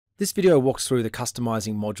This video walks through the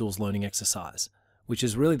customizing modules learning exercise, which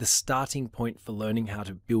is really the starting point for learning how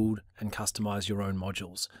to build and customize your own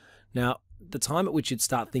modules. Now, the time at which you'd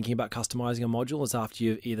start thinking about customizing a module is after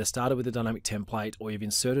you've either started with a dynamic template or you've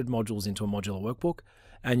inserted modules into a modular workbook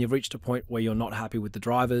and you've reached a point where you're not happy with the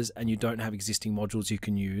drivers and you don't have existing modules you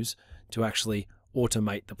can use to actually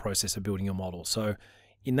automate the process of building your model. So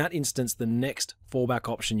in that instance, the next fallback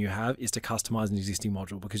option you have is to customize an existing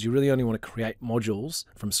module, because you really only want to create modules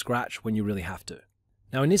from scratch when you really have to.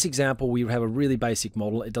 Now in this example, we have a really basic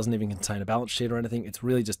model. It doesn't even contain a balance sheet or anything. It's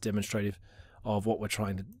really just demonstrative of what we're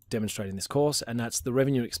trying to demonstrate in this course, and that's the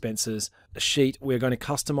revenue expenses sheet. We're going to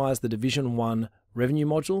customize the Division 1 revenue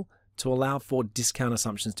module to allow for discount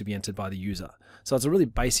assumptions to be entered by the user. So it's a really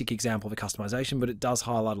basic example of a customization, but it does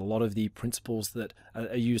highlight a lot of the principles that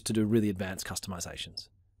are used to do really advanced customizations.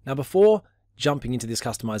 Now, before jumping into this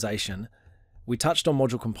customization, we touched on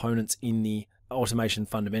module components in the automation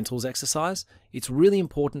fundamentals exercise. It's really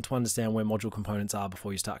important to understand where module components are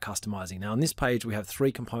before you start customizing. Now on this page, we have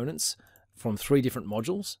 3 components from 3 different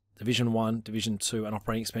modules: Division 1, Division 2, and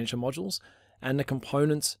operating expenditure modules. And the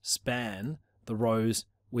components span the rows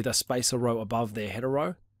with a spacer row above their header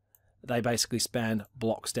row. They basically span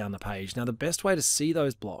blocks down the page. Now the best way to see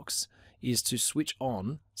those blocks is to switch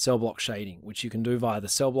on cell block shading, which you can do via the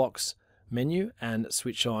cell blocks menu and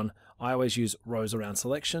switch on. I always use rows around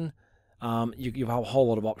selection. You have a whole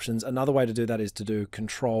lot of options. Another way to do that is to do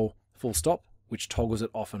Control full stop, which toggles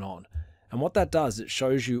it off and on. And what that does, it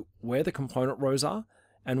shows you where the component rows are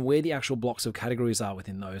and where the actual blocks of categories are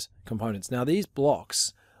within those components. Now these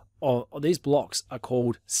blocks are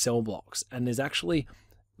called cell blocks, and there's actually,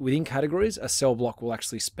 within categories, a cell block will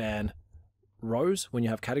actually span rows when you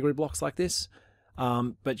have category blocks like this.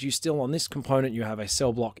 But you still, on this component, you have a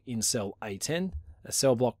cell block in cell A10, a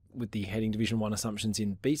cell block with the heading Division 1 assumptions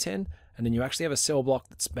in B10, and then you actually have a cell block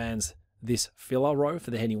that spans this filler row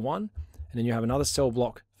for the heading 1, and then you have another cell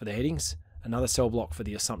block for the headings, another cell block for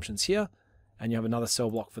the assumptions here, and you have another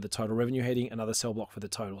cell block for the total revenue heading, another cell block for the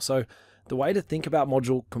total. So the way to think about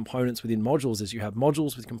module components within modules is you have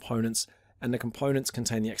modules with components, and the components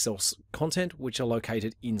contain the Excel content, which are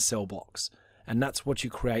located in cell blocks. And that's what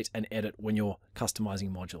you create and edit when you're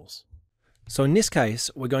customizing modules. So in this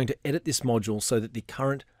case, we're going to edit this module so that the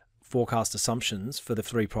current forecast assumptions for the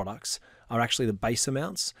 3 products are actually the base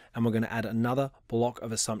amounts, and we're going to add another block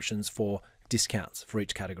of assumptions for discounts for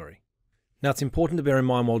each category. Now it's important to bear in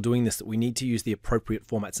mind while doing this that we need to use the appropriate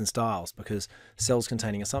formats and styles, because cells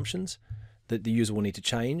containing assumptions that the user will need to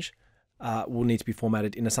change will need to be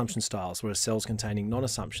formatted in assumption styles, whereas cells containing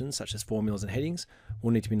non-assumptions, such as formulas and headings,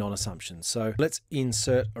 will need to be non-assumptions. So let's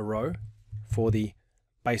insert a row for the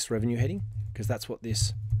base revenue heading, because that's what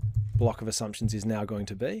this block of assumptions is now going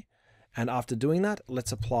to be. And after doing that,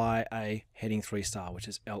 let's apply a heading 3 style, which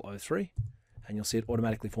is LO3. And you'll see it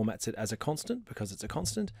automatically formats it as a constant because it's a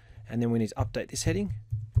constant. And then we need to update this heading.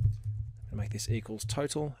 I'm going to make this equals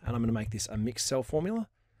total, and I'm going to make this a mixed cell formula.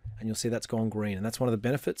 And you'll see that's gone green. And that's one of the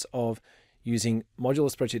benefits of using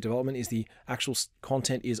modular spreadsheet development, is the actual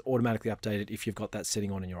content is automatically updated if you've got that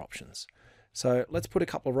setting on in your options. So let's put a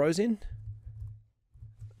couple of rows in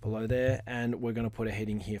below there, and we're going to put a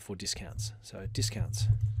heading here for discounts. So discounts.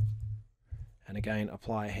 And again,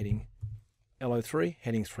 apply a heading LO3,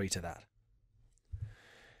 heading 3 to that.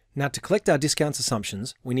 Now to collect our discounts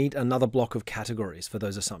assumptions, we need another block of categories for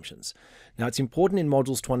those assumptions. Now it's important in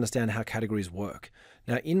modules to understand how categories work.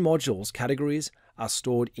 Now in modules, categories are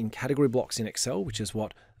stored in category blocks in Excel, which is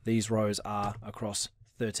what these rows are across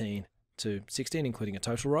 13 to 16, including a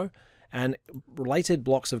total row. And related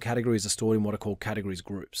blocks of categories are stored in what are called categories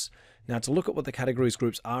groups. Now to look at what the categories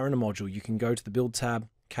groups are in a module, you can go to the Build tab,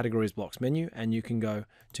 Categories Blocks menu, and you can go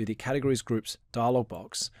to the Categories Groups dialog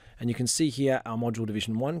box, and you can see here our module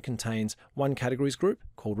Division 1 contains 1 categories group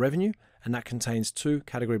called Revenue, and that contains 2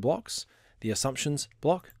 category blocks, the Assumptions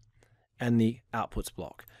block and the Outputs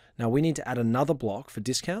block. Now we need to add another block for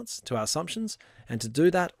discounts to our assumptions, and to do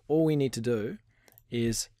that, all we need to do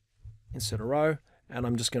is insert a row, and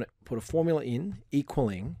I'm just going to put a formula in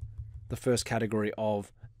equaling the first category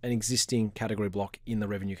of an existing category block in the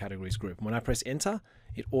Revenue Categories group. And when I press enter,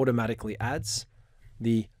 it automatically adds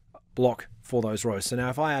the block for those rows. So now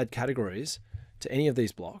if I add categories to any of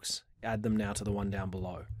these blocks, add them now to the one down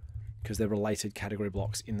below, because they're related category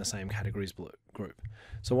blocks in the same categories group.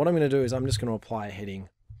 So what I'm going to do is I'm just going to apply a heading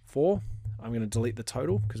 4. I'm going to delete the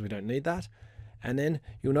total because we don't need that. And then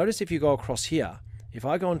you'll notice if you go across here, if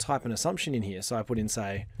I go and type an assumption in here, so I put in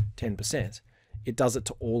say 10%, it does it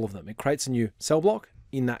to all of them. It creates a new cell block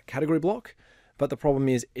in that category block, But the problem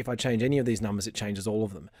is if I change any of these numbers, it changes all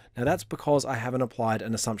of them. Now that's because I haven't applied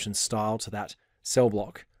an assumption style to that cell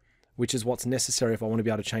block which is what's necessary if I want to be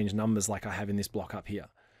able to change numbers like I have in this block up here.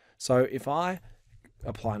 So if I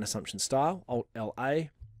apply an assumption style, Alt-LA,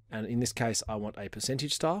 and in this case I want a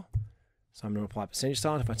percentage style, so I'm going to apply percentage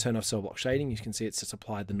style, and if I turn off cell block shading, you can see it's just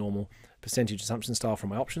applied the normal percentage assumption style from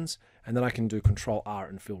my options, and then I can do Control-R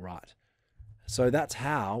and fill right. So that's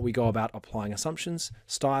how we go about applying assumptions,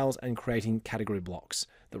 styles, and creating category blocks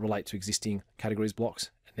that relate to existing categories blocks,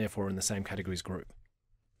 and therefore in the same categories group.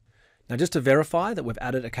 Now just to verify that we've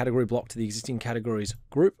added a category block to the existing categories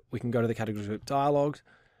group, we can go to the categories group dialog,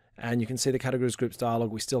 and you can see the categories groups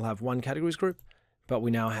dialog, we still have one categories group, but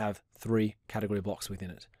we now have 3 category blocks within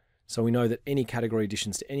it. So we know that any category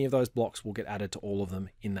additions to any of those blocks will get added to all of them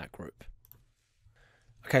in that group.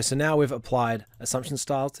 Okay, so now we've applied assumption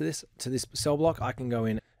style to this cell block. I can go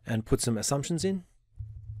in and put some assumptions in.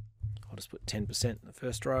 I'll just put 10% in the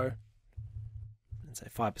first row and say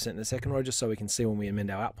 5% in the second row, just so we can see when we amend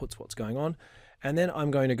our outputs what's going on. And then I'm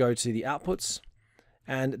going to go to the outputs,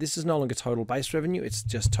 and this is no longer total base revenue, it's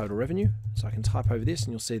just total revenue. So I can type over this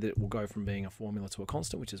and you'll see that it will go from being a formula to a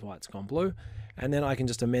constant, which is why it's gone blue. And then I can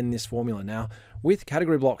just amend this formula. Now, with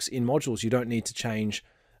category blocks in modules, you don't need to change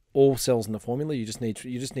all cells in the formula. You just need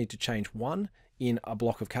to change one in a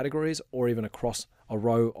block of categories, or even across a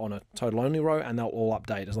row on a total only row, and they'll all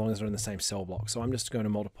update as long as they're in the same cell block. So I'm just going to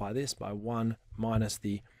multiply this by 1 minus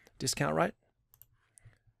the discount rate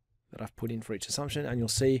that I've put in for each assumption, and you'll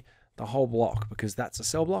see the whole block, because that's a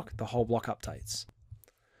cell block, the whole block updates.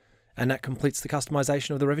 And that completes the customization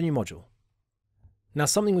of the revenue module. Now,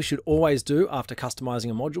 something we should always do after customizing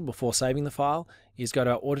a module before saving the file is go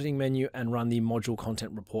to our auditing menu and run the module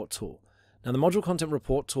content report tool. Now, the module content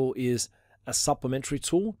report tool is a supplementary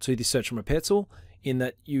tool to the search and repair tool, in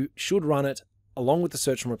that you should run it along with the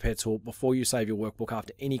search and repair tool before you save your workbook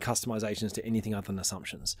after any customizations to anything other than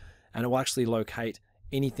assumptions. And it will actually locate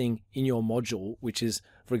anything in your module, which is,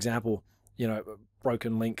 for example,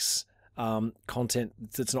 broken links, content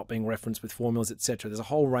that's not being referenced with formulas, etc. There's a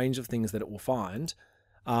whole range of things that it will find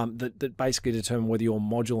that basically determine whether your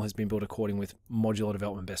module has been built according with modular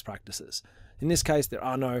development best practices. In this case, there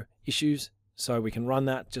are no issues, so we can run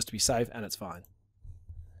that just to be safe, and it's fine.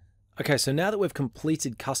 Okay, so now that we've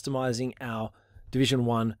completed customizing our Division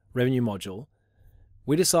 1 revenue module,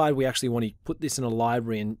 we decide we actually want to put this in a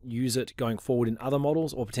library and use it going forward in other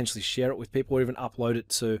models, or potentially share it with people, or even upload it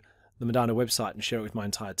to the Modano website and share it with my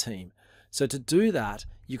entire team. So to do that,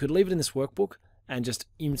 you could leave it in this workbook and just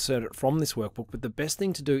insert it from this workbook, but the best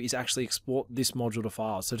thing to do is actually export this module to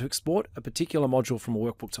file. So to export a particular module from a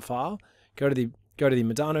workbook to file, go to the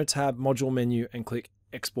Modano tab, module menu, and click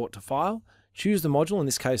export to file. Choose the module. In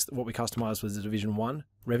this case, what we customized was the Division 1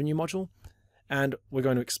 revenue module, and we're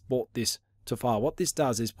going to export this to file. What this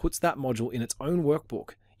does is puts that module in its own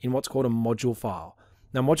workbook in what's called a module file.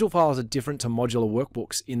 Now, module files are different to modular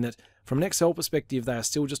workbooks in that from an Excel perspective, they are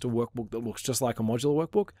still just a workbook that looks just like a modular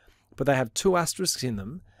workbook, but they have 2 asterisks in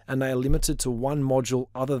them, and they are limited to one module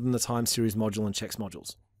other than the time series module and checks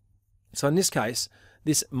modules. So in this case,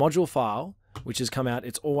 this module file, which has come out,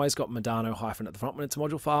 it's always got Modano hyphen at the front when it's a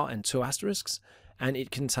module file, and 2 asterisks, and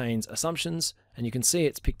it contains assumptions, and you can see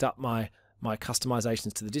it's picked up my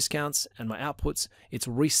customizations to the discounts and my outputs. It's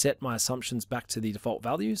reset my assumptions back to the default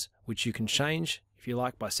values, which you can change if you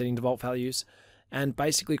like by setting default values, and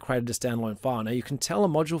basically created a standalone file. Now you can tell a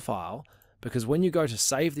module file because when you go to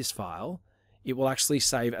save this file, it will actually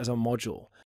save as a module.